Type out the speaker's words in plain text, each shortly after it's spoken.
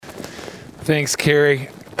Thanks, Carrie.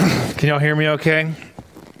 Can y'all hear me okay?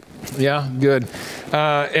 Yeah, good.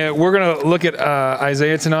 And we're going to look at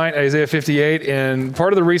Isaiah tonight, Isaiah 58. And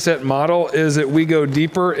part of the Reset model is that we go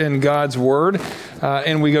deeper in God's Word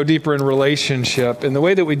and we go deeper in relationship. And the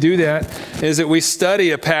way that we do that is that we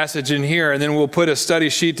study a passage in here, and then we'll put a study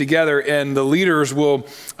sheet together, and the leaders will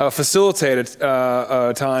facilitate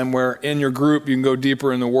a time where in your group you can go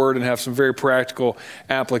deeper in the Word and have some very practical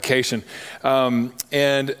application.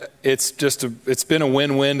 And it's been a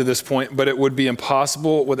win-win to this point, but it would be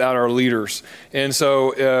impossible without our leaders. And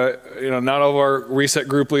so, not all of our Reset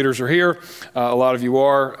group leaders are here. A lot of you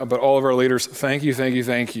are, but all of our leaders, thank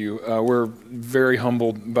you. We're very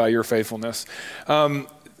humbled by your faithfulness.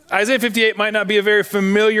 Isaiah 58 might not be a very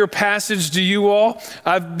familiar passage to you all.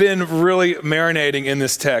 I've been really marinating in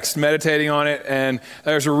this text, meditating on it, and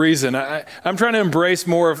there's a reason. I'm trying to embrace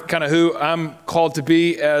more of kind of who I'm called to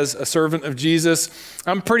be as a servant of Jesus.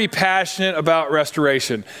 I'm pretty passionate about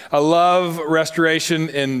restoration. I love restoration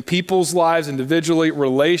in people's lives, individually,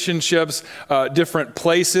 relationships, different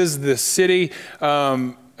places, the city,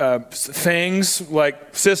 things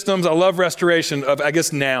like systems. I love restoration of,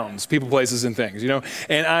 nouns, people, places, and things,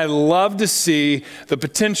 And I love to see the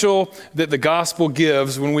potential that the gospel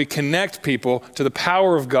gives when we connect people to the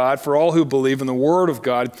power of God for all who believe in the word of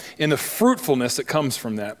God and the fruitfulness that comes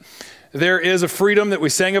from that. There is a freedom that we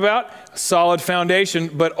sang about, a solid foundation,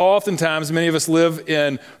 but oftentimes many of us live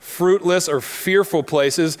in fruitless or fearful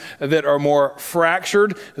places that are more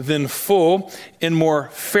fractured than full and more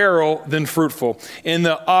feral than fruitful. And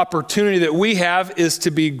the opportunity that we have is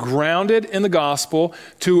to be grounded in the gospel,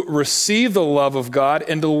 to receive the love of God,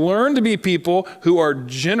 and to learn to be people who are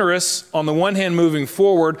generous on the one hand moving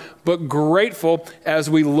forward, but grateful as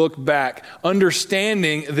we look back,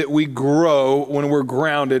 understanding that we grow when we're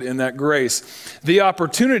grounded in that grace. The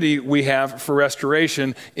opportunity we have for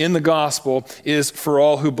restoration in the gospel is for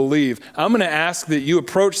all who believe. I'm going to ask that you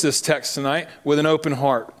approach this text tonight with an open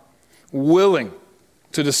heart, willing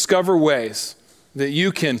to discover ways that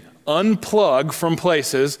you can unplug from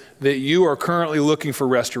places that you are currently looking for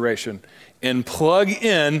restoration and plug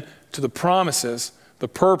in to the promises, the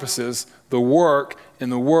purposes, the work,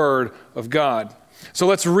 and the word of God. So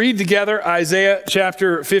let's read together Isaiah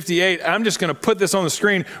chapter 58. I'm just going to put this on the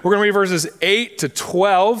screen. We're going to read verses 8 to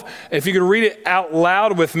 12. If you could read it out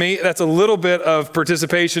loud with me, that's a little bit of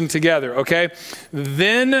participation together, okay?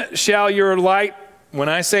 Then shall your light, when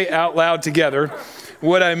I say out loud together,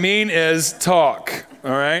 what I mean is talk,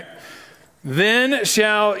 all right? Then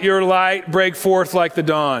shall your light break forth like the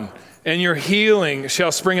dawn, and your healing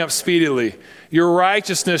shall spring up speedily. Your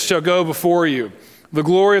righteousness shall go before you. The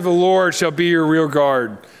glory of the Lord shall be your rear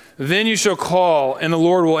guard. Then you shall call, and the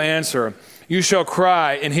Lord will answer. You shall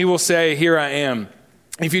cry, and he will say, here I am.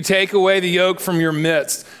 If you take away the yoke from your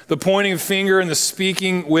midst, the pointing finger and the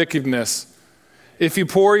speaking wickedness, if you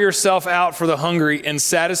pour yourself out for the hungry and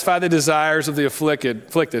satisfy the desires of the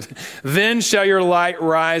afflicted, then shall your light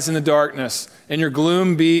rise in the darkness, and your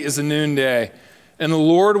gloom be as the noonday. And the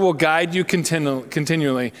Lord will guide you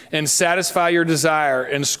continually and satisfy your desire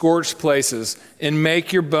in scorched places and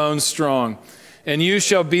make your bones strong. And you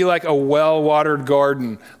shall be like a well-watered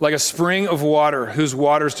garden, like a spring of water whose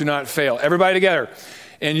waters do not fail. Everybody together.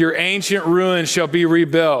 And your ancient ruins shall be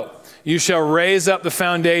rebuilt. You shall raise up the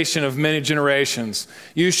foundation of many generations.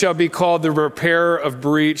 You shall be called the repairer of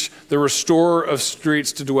breach, the restorer of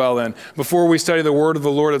streets to dwell in. Before we study the word of the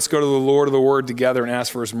Lord, let's go to the Lord of the word together and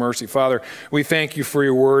ask for his mercy. Father, we thank you for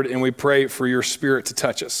your word, and we pray for your spirit to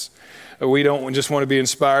touch us. We don't just want to be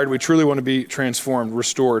inspired. We truly want to be transformed,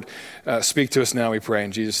 restored. Speak to us now, we pray,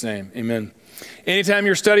 in Jesus' name. Amen. Anytime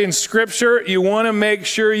you're studying scripture, you want to make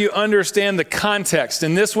sure you understand the context.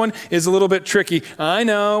 And this one is a little bit tricky. I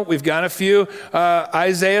know we've got a few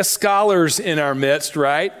Isaiah scholars in our midst,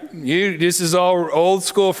 right? This is all old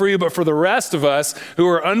school for you, but for the rest of us who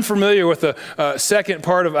are unfamiliar with the second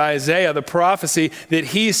part of Isaiah, the prophecy that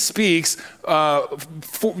he speaks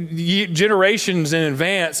generations in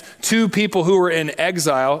advance to people who were in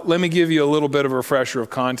exile, let me give you a little bit of a refresher of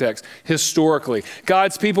context. Historically,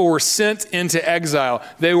 God's people were sent into exile.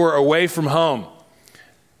 They were away from home.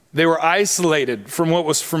 They were isolated from what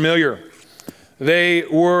was familiar. They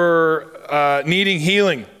were needing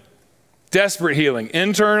healing, desperate healing,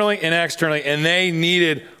 internally and externally, and they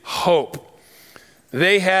needed hope.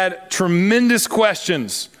 They had tremendous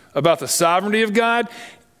questions about the sovereignty of God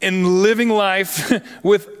and living life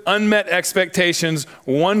with unmet expectations,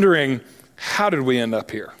 wondering, how did we end up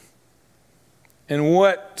here? And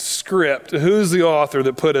what script, who's the author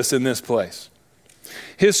that put us in this place?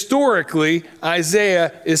 Historically,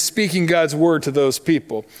 Isaiah is speaking God's word to those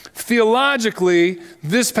people. Theologically,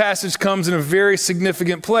 this passage comes in a very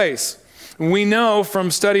significant place. We know from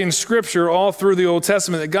studying Scripture all through the Old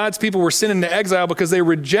Testament that God's people were sent into exile because they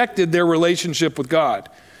rejected their relationship with God.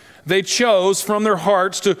 They chose from their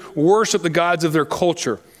hearts to worship the gods of their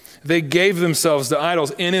culture. They gave themselves to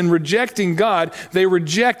idols, and in rejecting God, they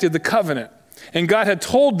rejected the covenant. And God had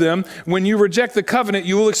told them, when you reject the covenant,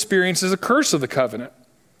 you will experience as a curse of the covenant.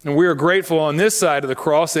 And we are grateful on this side of the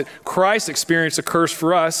cross that Christ experienced a curse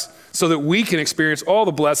for us so that we can experience all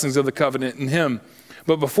the blessings of the covenant in him.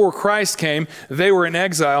 But before Christ came, they were in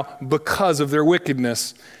exile because of their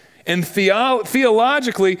wickedness. And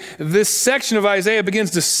theologically, this section of Isaiah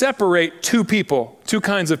begins to separate two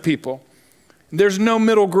kinds of people. There's no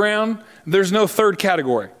middle ground. There's no third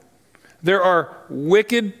category. There are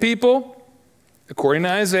wicked people, according to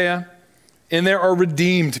Isaiah, and there are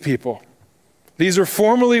redeemed people. These are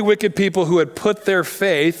formerly wicked people who had put their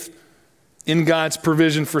faith in God's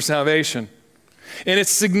provision for salvation. And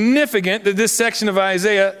it's significant that this section of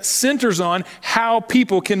Isaiah centers on how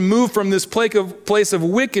people can move from this place of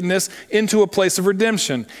wickedness into a place of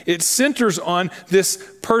redemption. It centers on this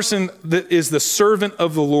person that is the servant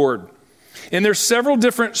of the Lord. And there's several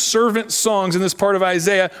different servant songs in this part of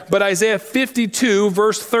Isaiah, but Isaiah 52,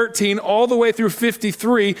 verse 13, all the way through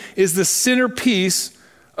 53 is the centerpiece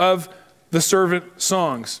of the servant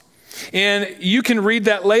songs. And you can read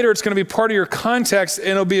that later. It's going to be part of your context, and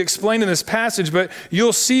it'll be explained in this passage, but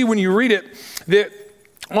you'll see when you read it that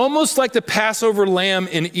almost like the Passover lamb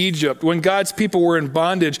in Egypt, when God's people were in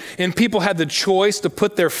bondage and people had the choice to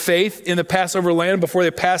put their faith in the Passover lamb before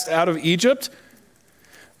they passed out of Egypt,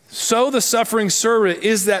 so the suffering servant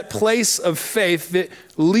is that place of faith that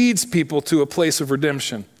leads people to a place of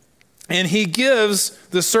redemption. And he gives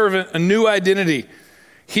the servant a new identity.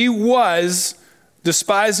 He was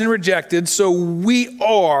despised and rejected, so we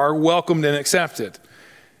are welcomed and accepted.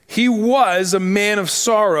 He was a man of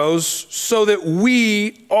sorrows, so that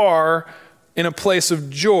we are in a place of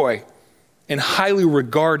joy and highly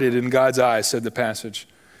regarded in God's eyes, said the passage.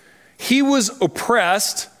 He was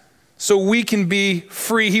oppressed, so we can be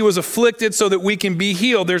free. He was afflicted so that we can be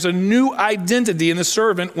healed. There's a new identity in the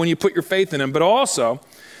servant when you put your faith in him, but also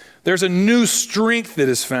there's a new strength that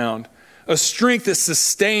is found. A strength that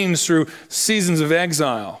sustains through seasons of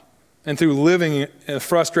exile and through living in the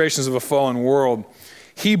frustrations of a fallen world.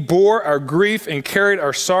 He bore our grief and carried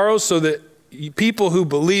our sorrows so that people who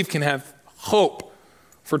believe can have hope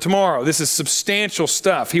for tomorrow. This is substantial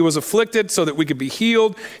stuff. He was afflicted so that we could be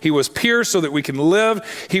healed. He was pierced so that we can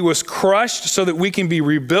live. He was crushed so that we can be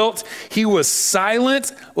rebuilt. He was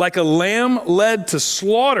silent like a lamb led to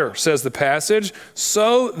slaughter, says the passage,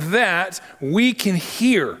 so that we can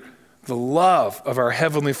hear the love of our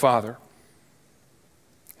Heavenly Father.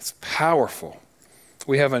 It's powerful.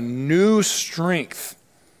 We have a new strength,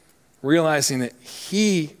 realizing that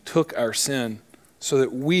he took our sin so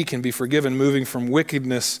that we can be forgiven, moving from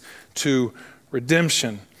wickedness to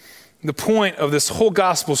redemption. The point of this whole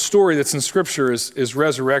gospel story that's in Scripture is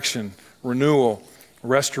resurrection, renewal,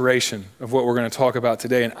 restoration of what we're going to talk about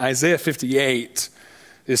today. And Isaiah 58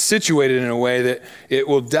 is situated in a way that it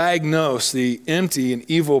will diagnose the empty and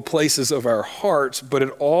evil places of our hearts, but it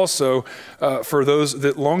also, for those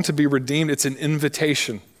that long to be redeemed, it's an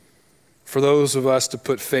invitation for those of us to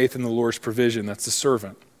put faith in the Lord's provision. That's the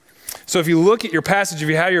servant. So if you look at your passage, if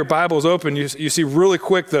you have your Bibles open, you see really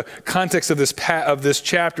quick the context of this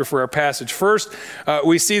chapter for our passage. First,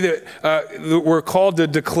 we see that we're called to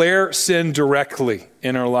declare sin directly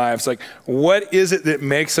in our lives. Like, what is it that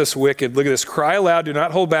makes us wicked? Look at this. Cry aloud, do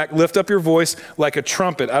not hold back, lift up your voice like a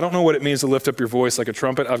trumpet. I don't know what it means to lift up your voice like a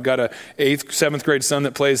trumpet. I've got a 8th, 7th grade son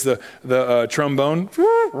that plays the trombone.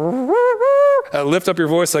 Lift up your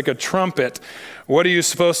voice like a trumpet. What are you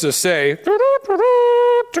supposed to say?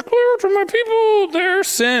 Declare to my people their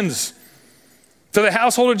sins. To the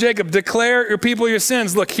household of Jacob, declare your people your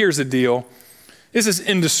sins. Look, here's the deal. This is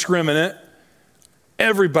indiscriminate.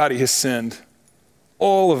 Everybody has sinned.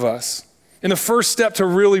 All of us. And the first step to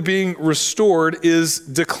really being restored is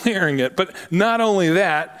declaring it. But not only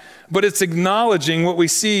that, but it's acknowledging what we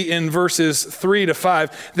see in verses 3 to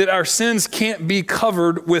 5, that our sins can't be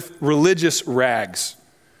covered with religious rags.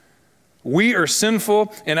 We are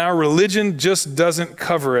sinful, and our religion just doesn't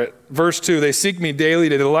cover it. Verse 2, they seek me daily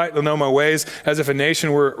to delight to know my ways, as if a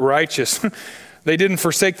nation were righteous. They didn't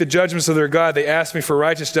forsake the judgments of their God. They asked me for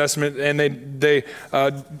righteous judgment, and they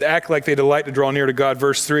act like they delight to draw near to God.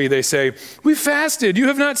 Verse 3, they say, we fasted. You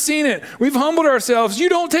have not seen it. We've humbled ourselves. You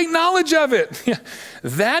don't take knowledge of it.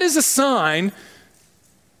 That is a sign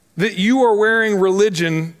that you are wearing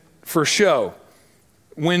religion for show.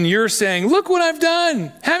 when you're saying, look what I've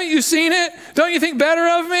done. Haven't you seen it? Don't you think better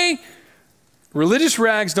of me? Religious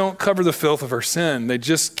rags don't cover the filth of our sin. They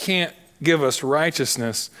just can't give us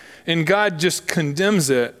righteousness. And God just condemns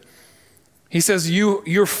it. He says,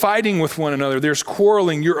 you're fighting with one another. There's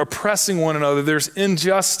quarreling. You're oppressing one another. There's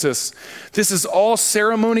injustice. This is all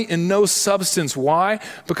ceremony and no substance. Why?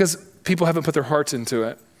 Because people haven't put their hearts into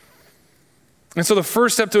it. And so the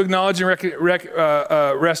first step to acknowledging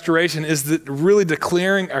restoration is really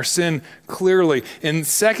declaring our sin clearly. And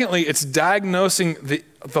secondly, it's diagnosing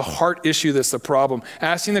the heart issue that's the problem.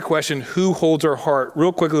 Asking the question, who holds our heart?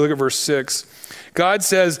 Real quickly, look at verse 6. God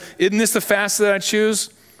says, isn't this the fast that I choose?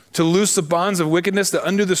 To loose the bonds of wickedness, to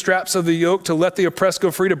undo the straps of the yoke, to let the oppressed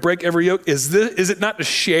go free, to break every yoke. Is it not to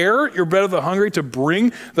share your bread of the hungry, to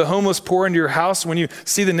bring the homeless poor into your house, when you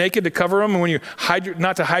see the naked to cover them, and when you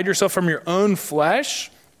not to hide yourself from your own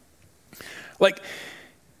flesh? Like,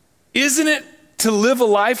 isn't it to live a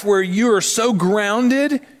life where you are so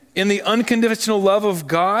grounded in the unconditional love of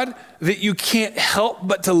God that you can't help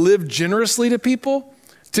but to live generously to people,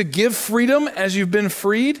 to give freedom as you've been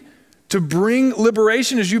freed, to bring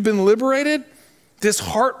liberation as you've been liberated? This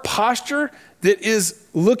heart posture that is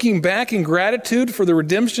looking back in gratitude for the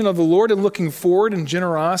redemption of the Lord and looking forward in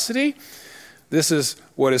generosity. This is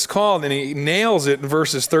what is called, and he nails it in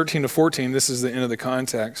verses 13 to 14. This is the end of the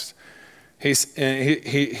context. He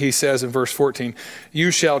says in verse 14,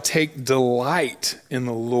 you shall take delight in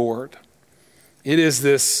the Lord. It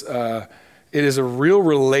is a real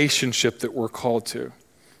relationship that we're called to.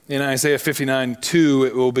 In Isaiah 59:2,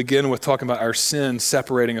 it will begin with talking about our sin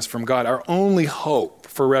separating us from God. Our only hope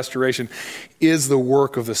for restoration is the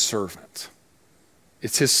work of the servant.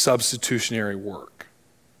 It's his substitutionary work.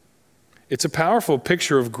 It's a powerful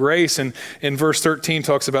picture of grace. And in verse 13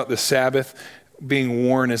 talks about the Sabbath being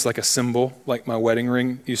worn as like a symbol, like my wedding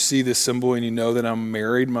ring. You see this symbol and you know that I'm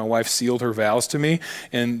married. My wife sealed her vows to me.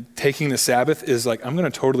 And taking the Sabbath is like, I'm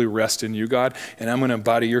going to totally rest in you, God, and I'm going to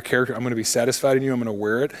embody your character. I'm going to be satisfied in you. I'm going to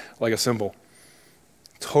wear it like a symbol.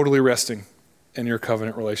 Totally resting in your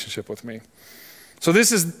covenant relationship with me. So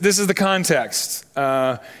this is the context.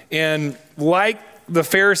 And like the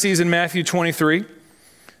Pharisees in Matthew 23,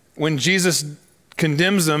 when Jesus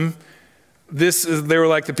condemns them, they were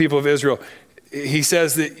like the people of Israel. He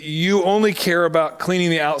says that you only care about cleaning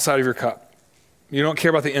the outside of your cup. You don't care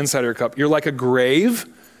about the inside of your cup. You're like a grave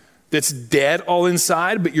that's dead all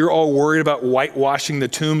inside, but you're all worried about whitewashing the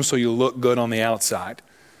tomb so you look good on the outside.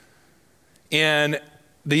 And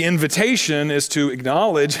the invitation is to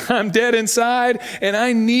acknowledge I'm dead inside and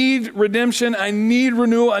I need redemption, I need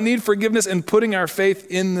renewal, I need forgiveness, and putting our faith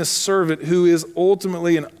in the servant who is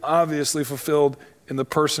ultimately and obviously fulfilled in the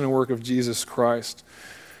person and work of Jesus Christ.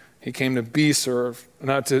 He came to be served,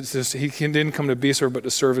 he didn't come to be served, but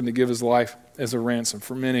to serve and to give his life as a ransom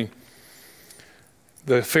for many.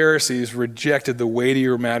 The Pharisees rejected the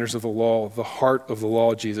weightier matters of the law, the heart of the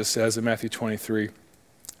law, Jesus says in Matthew 23.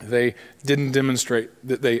 They didn't demonstrate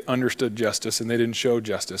that they understood justice, and they didn't show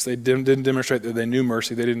justice. They didn't demonstrate that they knew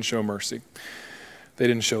mercy. They didn't show mercy. They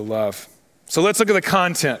didn't show love. So let's look at the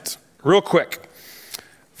content real quick.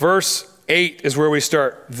 Verse 8 is where we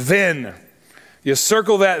start. Then. You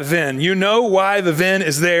circle that then. You know why the then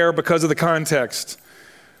is there because of the context.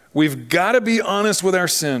 We've got to be honest with our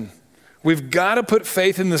sin. We've got to put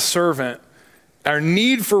faith in the servant, our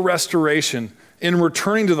need for restoration in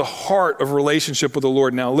returning to the heart of relationship with the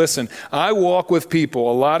Lord. Now listen, I walk with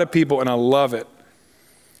people, a lot of people, and I love it.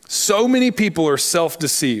 So many people are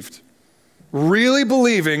self-deceived, really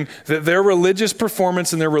believing that their religious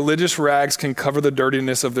performance and their religious rags can cover the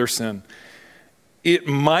dirtiness of their sin. It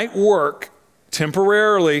might work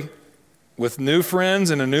temporarily with new friends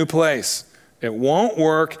in a new place. It won't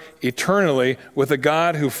work eternally with a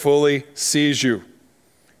God who fully sees you.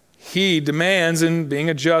 He demands, in being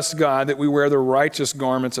a just God, that we wear the righteous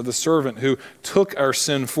garments of the servant who took our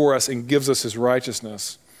sin for us and gives us his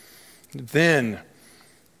righteousness. Then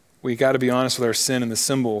we got to be honest with our sin and the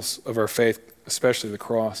symbols of our faith, especially the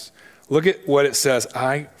cross. Look at what it says.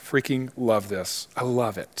 I freaking love this. I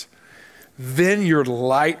love it. Then your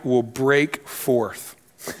light will break forth.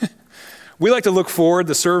 We like to look forward.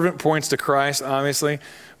 The servant points to Christ, obviously,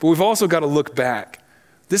 but we've also got to look back.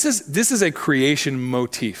 This is a creation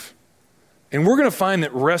motif. And we're going to find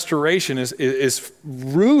that restoration is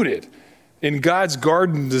rooted in God's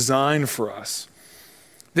garden design for us.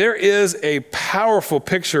 There is a powerful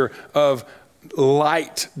picture of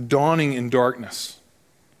light dawning in darkness,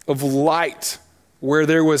 of light where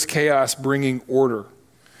there was chaos bringing order.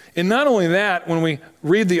 And not only that, when we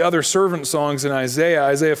read the other servant songs in Isaiah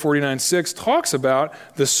 49:6 talks about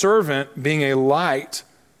the servant being a light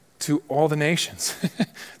to all the nations.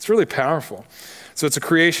 It's really powerful. So it's a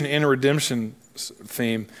creation and a redemption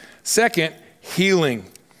theme. Second, healing.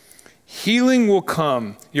 Healing will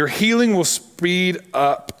come. Your healing will speed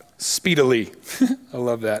up speedily. I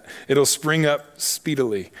love that. It'll spring up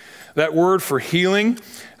speedily. That word for healing,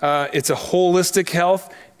 it's a holistic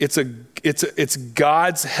health. It's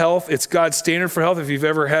God's health. It's God's standard for health. If you've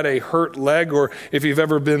ever had a hurt leg or if you've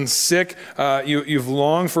ever been sick, you've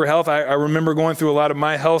longed for health. I remember going through a lot of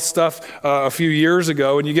my health stuff a few years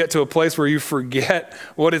ago, and you get to a place where you forget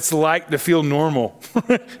what it's like to feel normal.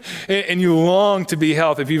 and you long to be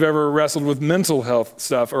health. If you've ever wrestled with mental health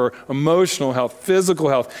stuff or emotional health, physical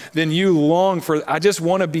health, then you long for, I just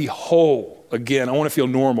want to be whole. Again, I want to feel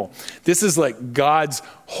normal. This is like God's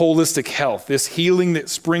holistic health. This healing that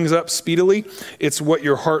springs up speedily, it's what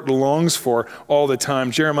your heart longs for all the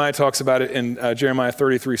time. Jeremiah talks about it in Jeremiah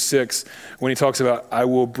 33:6 when he talks about, I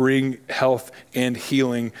will bring health and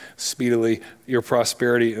healing speedily, your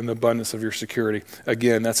prosperity and the abundance of your security.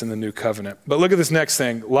 Again, that's in the new covenant. But look at this next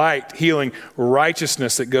thing, light, healing,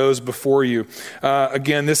 righteousness that goes before you.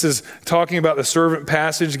 Again, this is talking about the servant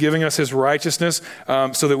passage, giving us his righteousness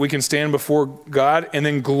so that we can stand before God, and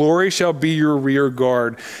then glory shall be your rear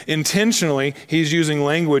guard. Intentionally, he's using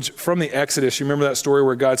language from the Exodus. You remember that story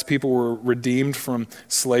where God's people were redeemed from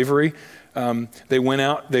slavery? They went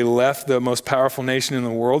out, they left the most powerful nation in the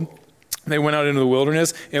world. They went out into the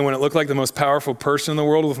wilderness, and when it looked like the most powerful person in the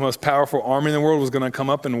world with the most powerful army in the world was going to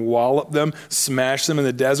come up and wallop them, smash them in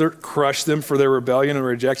the desert, crush them for their rebellion and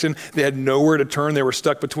rejection, they had nowhere to turn. They were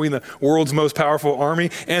stuck between the world's most powerful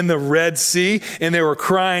army and the Red Sea, and they were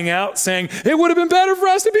crying out, saying, it would have been better for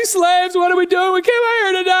us to be slaves. What are we doing? We came out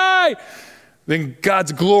here to die. Then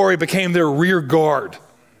God's glory became their rear guard.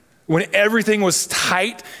 When everything was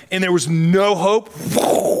tight and there was no hope,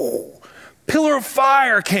 pillar of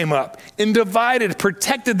fire came up and divided,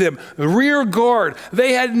 protected them. The rear guard,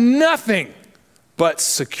 they had nothing but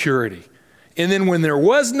security. And then when there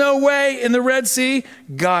was no way in the Red Sea,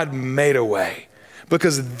 God made a way.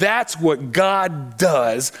 Because that's what God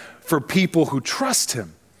does for people who trust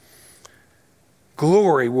him.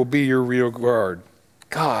 Glory will be your rear guard.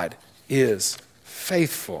 God is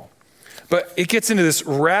faithful. But it gets into this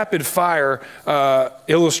rapid fire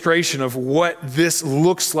illustration of what this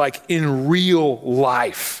looks like in real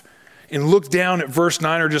life. And look down at verse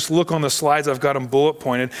 9, or just look on the slides. I've got them bullet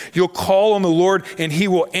pointed. You'll call on the Lord and he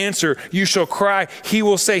will answer. You shall cry. He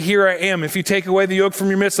will say, here I am. If you take away the yoke from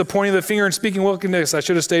your midst, the pointing of the finger and speaking wickedness. I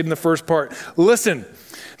should have stayed in the first part. Listen,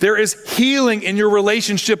 there is healing in your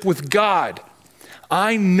relationship with God.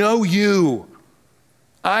 I know you.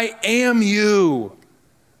 I am you.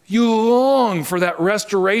 You long for that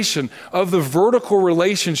restoration of the vertical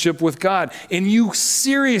relationship with God. And you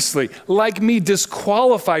seriously, like me,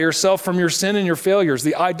 disqualify yourself from your sin and your failures,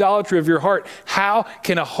 the idolatry of your heart. How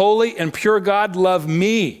can a holy and pure God love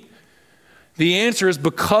me? The answer is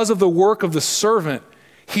because of the work of the servant.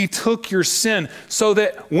 He took your sin so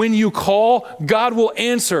that when you call, God will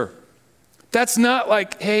answer. That's not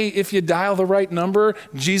like, hey, if you dial the right number,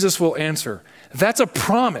 Jesus will answer. That's a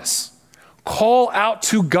promise. Call out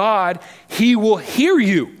to God, he will hear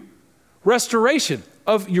you. Restoration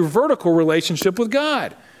of your vertical relationship with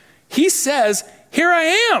God. He says, here I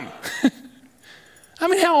am. I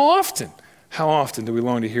mean, how often do we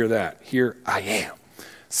long to hear that? Here I am.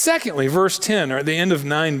 Secondly, verse 10, or at the end of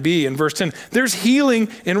 9b in verse 10, there's healing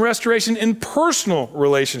and restoration in personal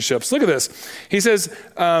relationships. Look at this. He says,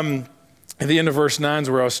 at the end of verse 9 is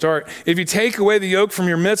where I'll start. If you take away the yoke from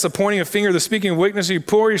your midst, the pointing of finger, the speaking of weakness, you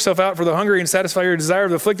pour yourself out for the hungry and satisfy your desire of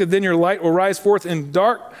the afflicted, then your light will rise forth in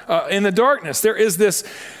the darkness. There is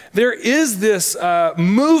this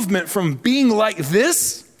movement from being like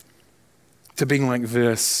this to being like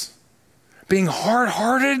this. Being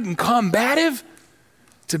hard-hearted and combative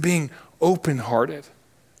to being open-hearted,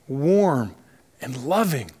 warm and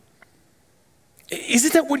loving.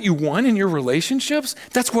 Isn't that what you want in your relationships?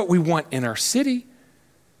 That's what we want in our city.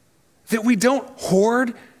 That we don't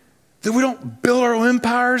hoard, that we don't build our own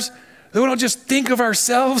empires, that we don't just think of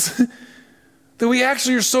ourselves, that we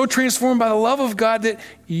actually are so transformed by the love of God that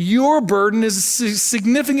your burden is as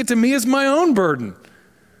significant to me as my own burden.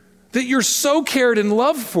 That you're so cared and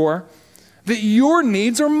loved for that your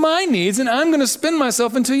needs are my needs, and I'm going to spend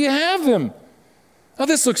myself until you have them. Now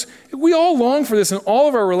we all long for this in all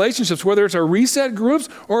of our relationships, whether it's our reset groups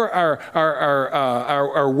or our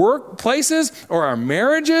workplaces or our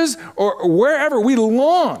marriages or wherever. We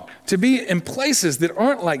long to be in places that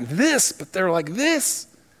aren't like this, but they're like this.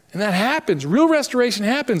 And that happens. Real restoration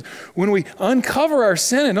happens when we uncover our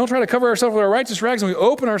sin and don't try to cover ourselves with our righteous rags, and we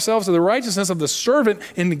open ourselves to the righteousness of the servant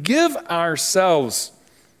and give ourselves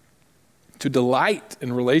to delight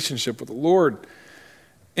in relationship with the Lord.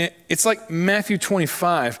 It's like Matthew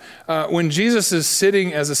 25. When Jesus is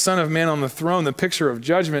sitting as the Son of Man on the throne, the picture of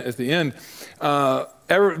judgment at the end, all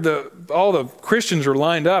the Christians are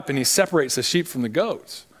lined up and he separates the sheep from the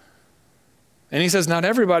goats. And he says, not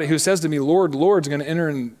everybody who says to me, Lord, Lord, is going to enter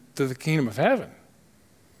into the kingdom of heaven.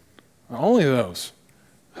 Only those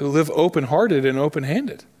who live open-hearted and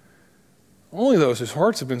open-handed. Only those whose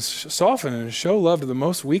hearts have been softened and show love to the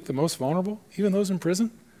most weak, the most vulnerable, even those in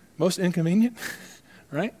prison, most inconvenient,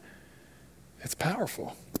 right? It's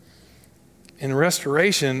powerful. In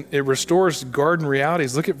restoration, it restores garden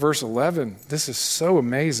realities. Look at verse 11. This is so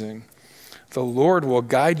amazing. The Lord will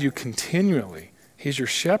guide you continually. He's your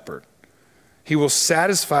shepherd. He will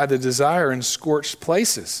satisfy the desire in scorched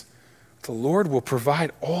places. The Lord will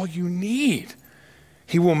provide all you need.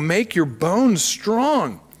 He will make your bones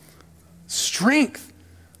strong. Strength.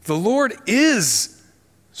 The Lord is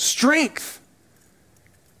strength.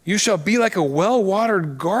 You shall be like a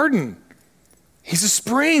well-watered garden. He's a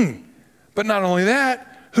spring. But not only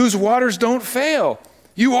that, whose waters don't fail.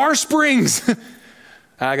 You are springs.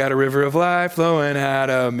 I got a river of life flowing out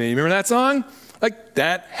of me. Remember that song? Like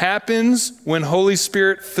that happens when Holy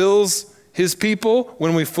Spirit fills his people,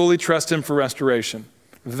 when we fully trust him for restoration.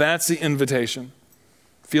 That's the invitation.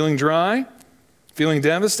 Feeling dry? Feeling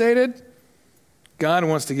devastated? God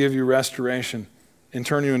wants to give you restoration and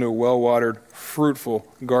turn you into a well-watered, fruitful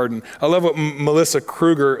garden. I love what Melissa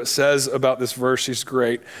Kruger says about this verse. She's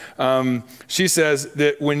great. She says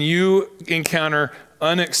that when you encounter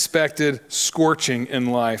unexpected scorching in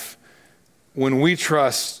life, when we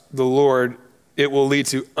trust the Lord, it will lead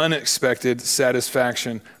to unexpected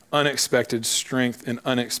satisfaction, unexpected strength, and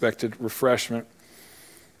unexpected refreshment.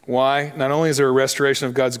 Why? Not only is there a restoration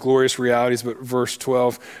of God's glorious realities, but verse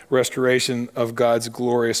 12, restoration of God's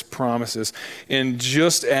glorious promises. And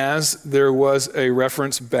just as there was a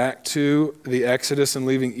reference back to the Exodus and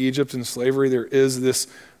leaving Egypt in slavery, there is this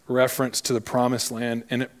reference to the promised land.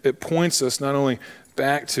 And it points us not only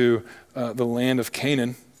back to the land of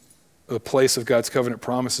Canaan, the place of God's covenant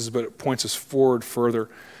promises, but it points us forward further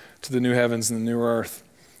to the new heavens and the new earth.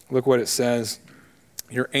 Look what it says.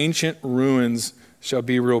 Your ancient ruins shall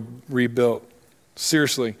be rebuilt.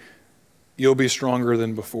 Seriously, you'll be stronger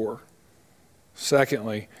than before.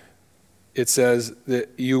 Secondly, it says that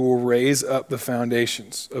you will raise up the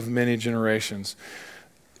foundations of many generations.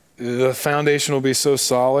 The foundation will be so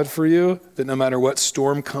solid for you that no matter what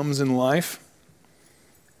storm comes in life,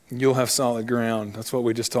 you'll have solid ground. That's what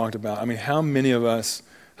we just talked about. I mean, how many of us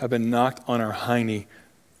have been knocked on our hiney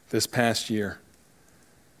this past year?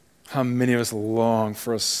 How many of us long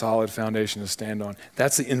for a solid foundation to stand on?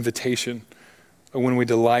 That's the invitation when we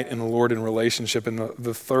delight in the Lord in relationship. And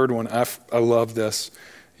the third one, I love this.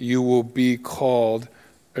 You will be called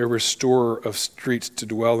a restorer of streets to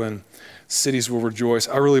dwell in. Cities will rejoice.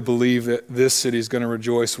 I really believe that this city is going to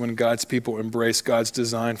rejoice when God's people embrace God's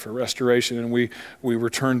design for restoration and we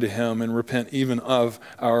return to him and repent even of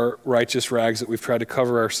our righteous rags that we've tried to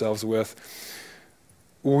cover ourselves with.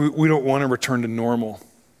 We don't want to return to normal.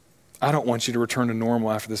 I don't want you to return to normal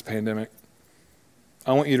after this pandemic.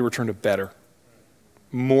 I want you to return to better,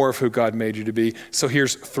 more of who God made you to be. So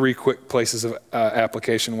here's 3 quick places of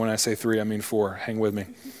application. When I say 3, I mean 4. Hang with me.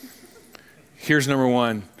 Here's number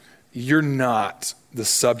 1. You're not the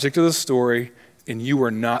subject of the story, and you are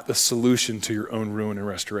not the solution to your own ruin and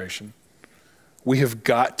restoration. We have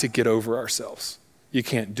got to get over ourselves. You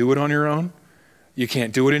can't do it on your own. You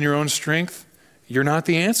can't do it in your own strength. You're not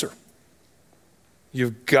the answer.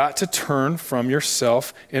 You've got to turn from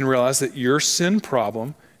yourself and realize that your sin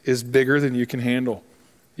problem is bigger than you can handle.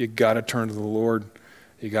 You've got to turn to the Lord.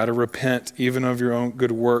 You got to repent even of your own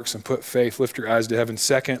good works and put faith, lift your eyes to heaven.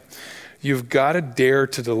 Second, you've got to dare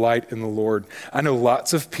to delight in the Lord. I know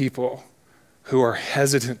lots of people who are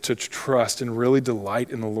hesitant to trust and really delight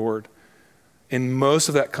in the Lord. And most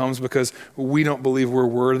of that comes because we don't believe we're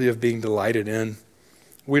worthy of being delighted in.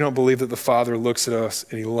 We don't believe that the Father looks at us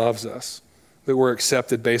and he loves us, that we're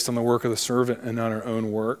accepted based on the work of the servant and not our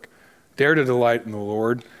own work. Dare to delight in the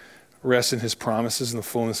Lord. Rest in his promises in the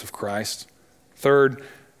fullness of Christ. Third,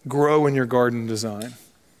 grow in your garden design.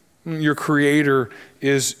 Your Creator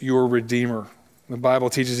is your Redeemer. The Bible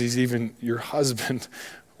teaches he's even your husband.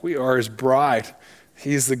 We are his bride.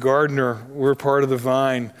 He's the gardener. We're part of the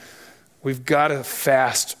vine. We've got to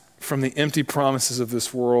fast from the empty promises of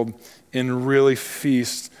this world and really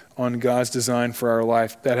feast on God's design for our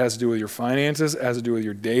life. That has to do with your finances, it has to do with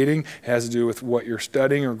your dating, it has to do with what you're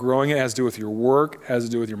studying or growing in, it has to do with your work, it has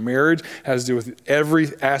to do with your marriage, it has to do with every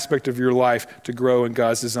aspect of your life to grow in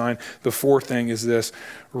God's design. The fourth thing is this: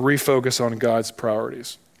 refocus on God's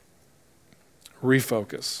priorities.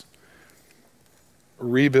 refocus,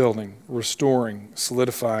 rebuilding, restoring,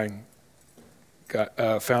 solidifying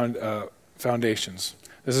foundations.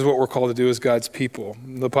 This is what we're called to do as God's people.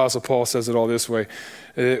 The Apostle Paul says it all this way.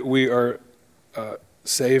 We are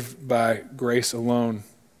saved by grace alone,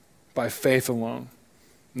 by faith alone,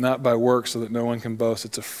 not by works so that no one can boast.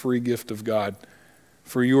 It's a free gift of God.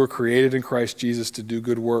 For you are created in Christ Jesus to do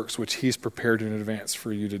good works, which he's prepared in advance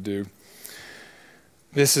for you to do.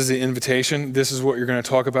 This is the invitation. This is what you're going to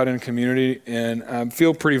talk about in community. And I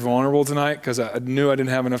feel pretty vulnerable tonight because I knew I didn't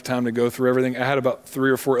have enough time to go through everything. I had about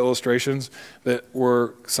 3 or 4 illustrations that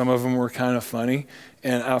some of them were kind of funny.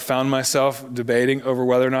 And I found myself debating over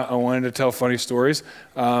whether or not I wanted to tell funny stories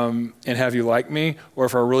and have you like me, or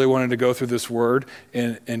if I really wanted to go through this word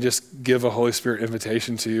and just give a Holy Spirit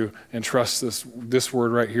invitation to you and trust this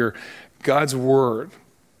word right here. God's word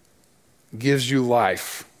gives you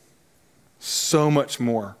life. So much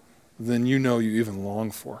more than you even long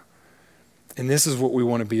for. And this is what we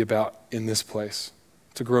want to be about in this place,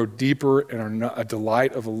 to grow deeper in a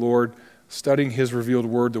delight of the Lord, studying his revealed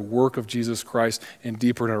word, the work of Jesus Christ, and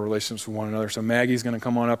deeper in our relationships with one another. So Maggie's going to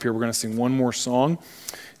come on up here. We're going to sing one more song,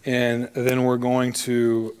 and then we're going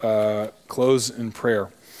to close in prayer.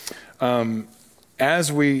 As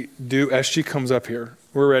she comes up here,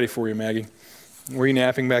 we're ready for you, Maggie. Were you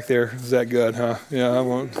napping back there? Is that good, huh? Yeah, I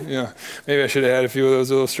won't. Yeah, maybe I should have had a few of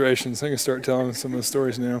those illustrations. I can start telling some of the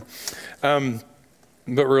stories now.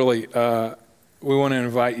 But really, we want to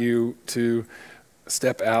invite you to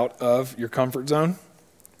step out of your comfort zone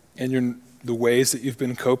and the ways that you've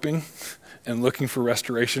been coping and looking for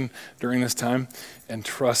restoration during this time, and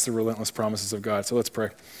trust the relentless promises of God. So let's pray.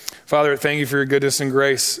 Father, thank you for your goodness and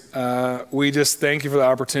grace. We just thank you for the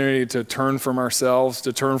opportunity to turn from ourselves,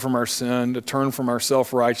 to turn from our sin, to turn from our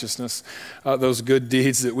self-righteousness, those good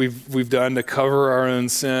deeds that we've done to cover our own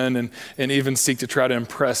sin and even seek to try to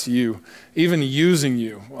impress you, even using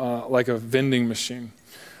you like a vending machine.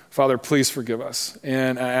 Father, please forgive us.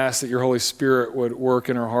 And I ask that your Holy Spirit would work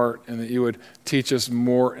in our heart and that you would teach us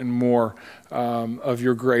more and more of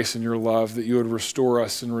your grace and your love, that you would restore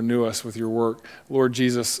us and renew us with your work. Lord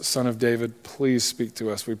Jesus, Son of David, please speak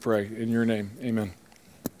to us, we pray. In your name, amen.